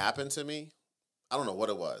 Something happened to me. I don't know what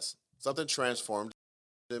it was. Something transformed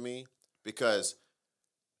in me because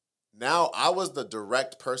now I was the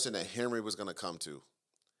direct person that Henry was going to come to.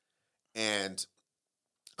 And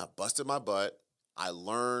I busted my butt. I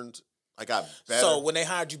learned. I got better. So when they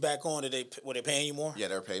hired you back on, were they paying you more? Yeah,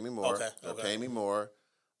 they were paying me more. Okay. They were paying me more.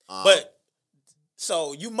 But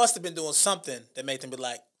so you must have been doing something that made them be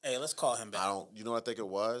like, "Hey, let's call him back." You know what I think it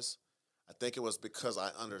was? I think it was because I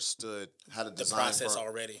understood how to design the process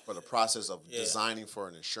already. For the process of designing for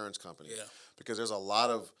an insurance company. Yeah. Because there's a lot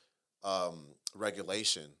of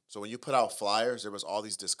regulation. So when you put out flyers, there was all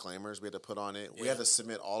these disclaimers we had to put on it. We had to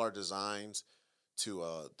submit all our designs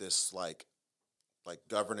to this like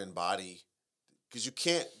governing body. Because you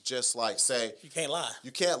can't just like say you can't lie.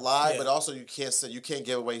 You can't lie, but also you can't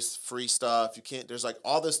give away free stuff. You can't. There's like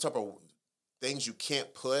all this type of things you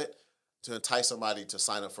can't put to entice somebody to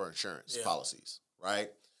sign up for insurance policies,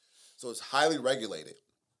 right? So it's highly regulated.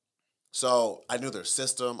 So I knew their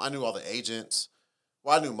system. I knew all the agents.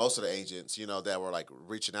 Well, I knew most of the agents, that were like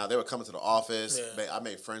reaching out. They were coming to the office. Yeah. I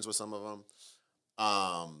made friends with some of them.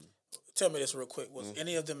 Tell me this real quick. Was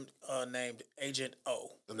any of them named Agent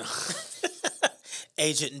O? No.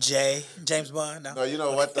 Agent J, James Bond? No, you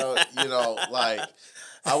know what though? Like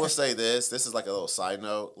I would say this. This is like a little side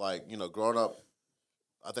note. Like, growing up,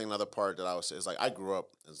 I think another part that I would say is like I grew up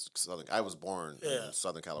in I was born in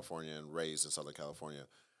Southern California and raised in Southern California,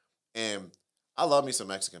 and I love me some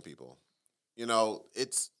Mexican people.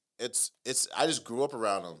 It's I just grew up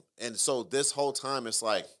around them, and so this whole time it's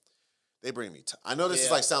like they bring me. I know this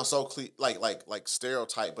is like sounds so like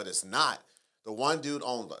stereotype, but it's not. The one dude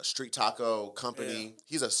owned a street taco company.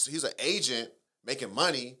 Yeah. He's an agent making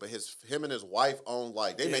money, but him and his wife own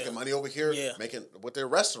they making money over here making with their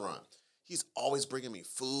restaurant. He's always bringing me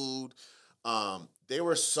food. They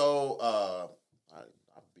were so I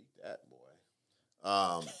beat that boy.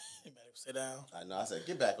 You better sit down. I know. I said,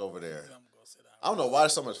 get back over there. I'm gonna go sit down. I don't know why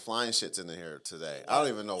there's so much flying shits in here today. I don't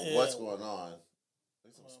even know what's going on.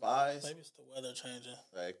 Some spies. Maybe it's the weather changing.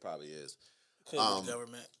 Yeah, it probably is. Could be the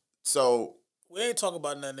government. So we ain't talking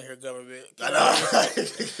about nothing in here, government. I know.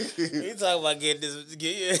 We talking about getting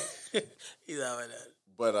this. He's out of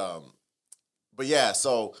that. But yeah.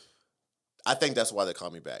 So I think that's why they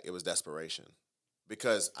called me back. It was desperation,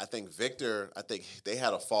 because I think Victor. I think they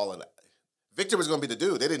had a fall in. Victor was going to be the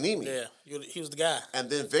dude. They didn't need me. Yeah, he was the guy. And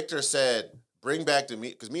then Victor said, bring back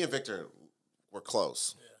Demetrius, because me and Victor were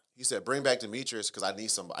close. Yeah. He said, bring back Demetrius because I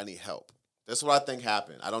need help. That's what I think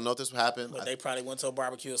happened. I don't know if this happened. But they probably went to a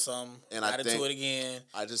barbecue or something. And got into it again.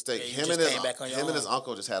 I just think him and his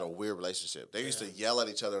uncle just had a weird relationship. They used to yell at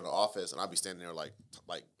each other in the office, and I'd be standing there like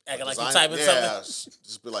acting like you typing something. Yeah,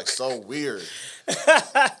 just be like so weird.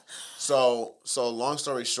 So long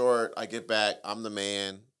story short, I get back. I'm the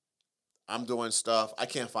man. I'm doing stuff. I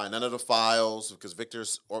can't find none of the files because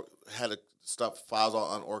Victor's had files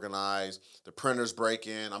all unorganized. The printer's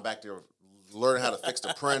breaking. I'm back there learning how to fix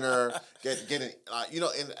the printer, getting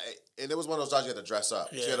and it was one of those jobs you had to dress up.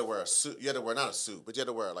 Yeah. You had to wear a suit. You had to wear not a suit, but you had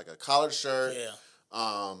to wear like a collared shirt. Yeah.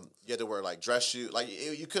 You had to wear like dress shoes. Like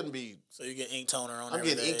you couldn't be. So you get ink toner on. I'm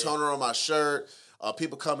getting ink toner on my shirt.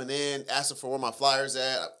 People coming in asking for where my flyers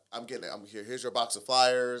at. I'm here. Here's your box of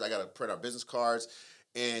flyers. I got to print our business cards,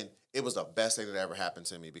 and it was the best thing that ever happened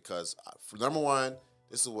to me because for number one,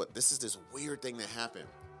 this is this weird thing that happened.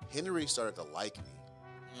 Henry started to like me.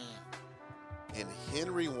 And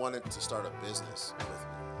Henry wanted to start a business with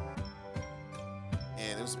me.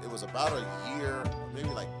 And it was about a year, maybe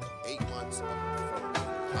like 8 months from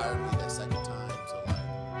when he hired me that second